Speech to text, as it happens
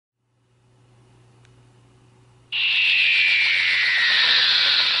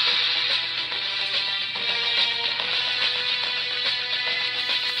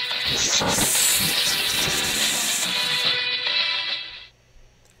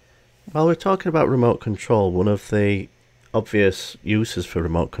While we're talking about remote control, one of the obvious uses for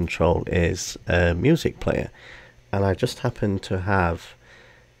remote control is a music player. And I just happen to have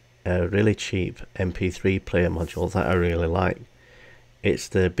a really cheap MP3 player module that I really like. It's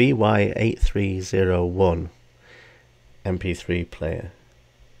the BY8301 MP3 player.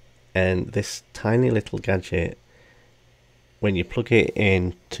 And this tiny little gadget, when you plug it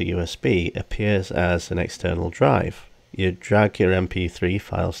into USB, appears as an external drive. You drag your MP3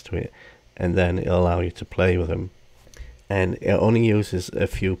 files to it, and then it'll allow you to play with them. And it only uses a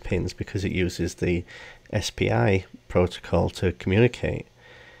few pins because it uses the SPI protocol to communicate.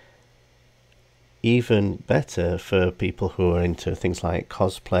 Even better for people who are into things like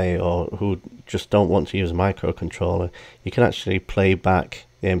cosplay or who just don't want to use a microcontroller, you can actually play back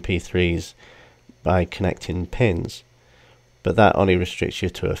the MP3s by connecting pins. But that only restricts you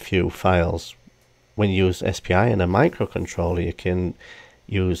to a few files. When you use SPI in a microcontroller, you can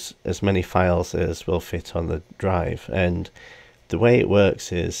use as many files as will fit on the drive. And the way it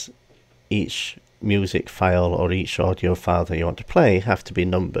works is each music file or each audio file that you want to play have to be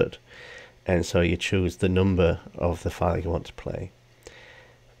numbered. And so you choose the number of the file you want to play.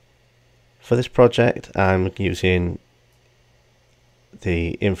 For this project, I'm using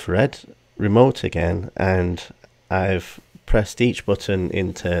the infrared remote again, and I've pressed each button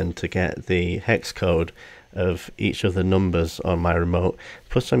in turn to get the hex code of each of the numbers on my remote.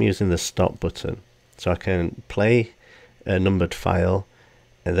 Plus I'm using the stop button, so I can play a numbered file,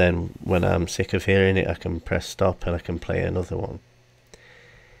 and then when I'm sick of hearing it I can press stop and I can play another one.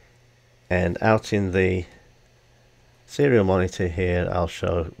 And out in the serial monitor here I'll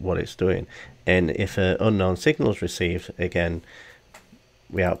show what it's doing, and if an unknown signal is received, again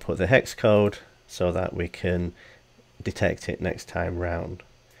we output the hex code so that we can detect it next time round.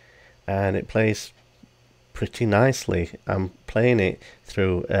 And it plays pretty nicely. I'm playing it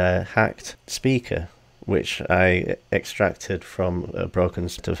through a hacked speaker which I extracted from a broken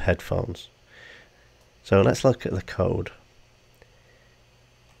set of headphones. So let's look at the code.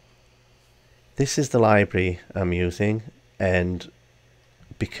 This is the library I'm using, and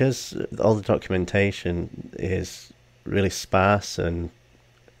because all the documentation is really sparse and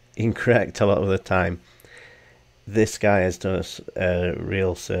incorrect a lot of the time, this guy has done us a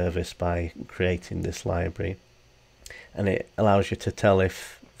real service by creating this library, and it allows you to tell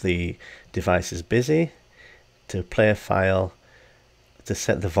if the device is busy, to play a file, to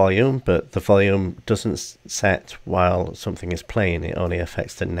set the volume, but the volume doesn't set while something is playing, it only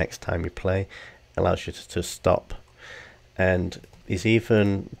affects the next time you play. It allows you to stop, and he's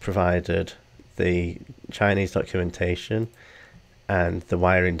even provided the Chinese documentation and the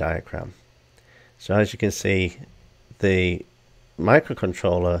wiring diagram. So as you can see, the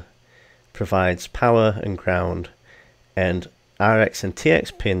microcontroller provides power and ground and RX and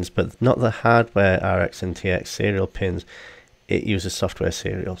TX pins, but not the hardware RX and TX serial pins. It uses software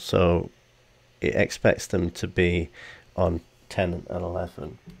serial, so it expects them to be on 10 and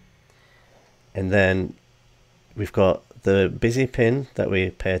 11. And then we've got the busy pin that we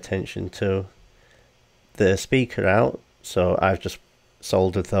pay attention to, the speaker out, so I've just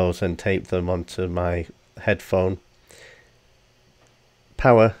soldered those and taped them onto my headphone.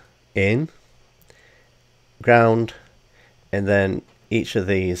 Power in, ground, and then each of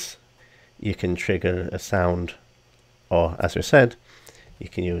these you can trigger a sound, or as we said, you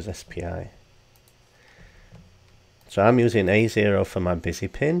can use SPI. So I'm using A0 for my busy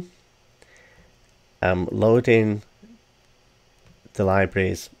pin. I'm loading the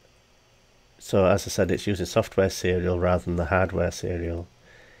libraries. So as I said, it's using software serial rather than the hardware serial.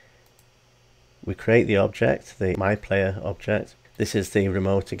 We create the object, the My Player object. This is the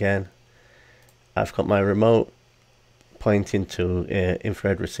remote again. I've got my remote pointing to an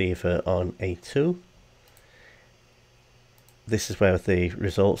infrared receiver on A2. This is where the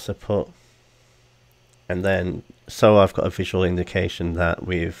results are put. And then, so I've got a visual indication that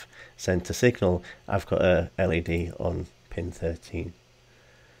we've sent a signal. I've got a LED on pin 13.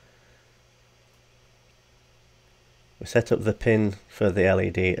 We set up the pin for the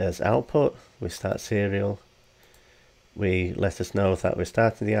LED as output. We start serial. We let us know that we're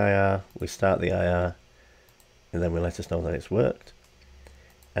starting the IR. We start the IR, and then we let us know that it's worked.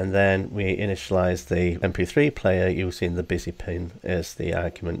 And then we initialize the MP3 player using the busy pin as the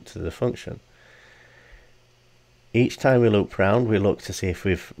argument to the function. Each time we loop round, we look to see if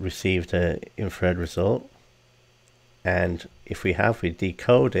we've received an infrared result, and if we have, we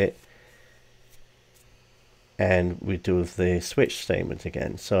decode it, and we do the switch statement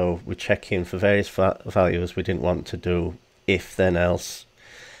again. So we check in for various values. We didn't want to do if then else,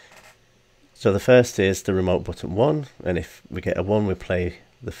 So the first is the remote button 1, and if we get a 1 we play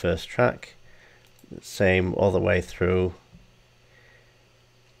the first track. Same all the way through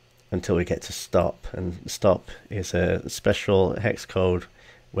until we get to stop, and stop is a special hex code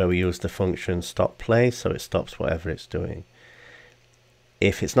where we use the function stop play, so it stops whatever it's doing.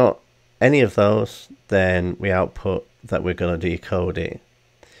 If it's not any of those, then we output that we're going to decode it.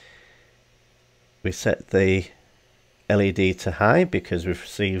 We set the LED to high because we've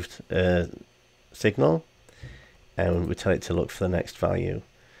received a signal, and we tell it to look for the next value.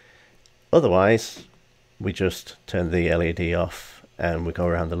 Otherwise, we just turn the LED off and we go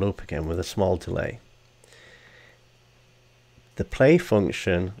around the loop again with a small delay. The play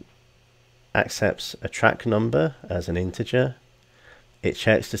function accepts a track number as an integer. It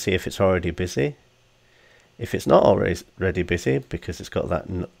checks to see if it's already busy. If it's not already busy, because it's got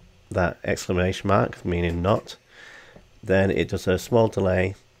that exclamation mark meaning not, then it does a small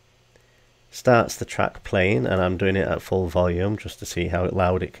delay, starts the track playing, and I'm doing it at full volume just to see how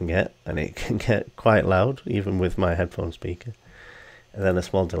loud it can get, and it can get quite loud even with my headphone speaker. And then a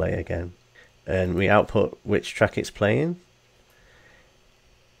small delay again, and we output which track it's playing.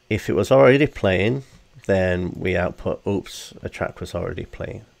 If it was already playing, then we output oops, a track was already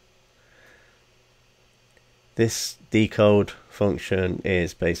playing. This decode function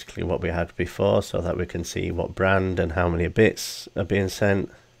is basically what we had before, so that we can see what brand and how many bits are being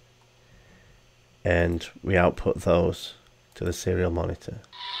sent, and we output those to the serial monitor.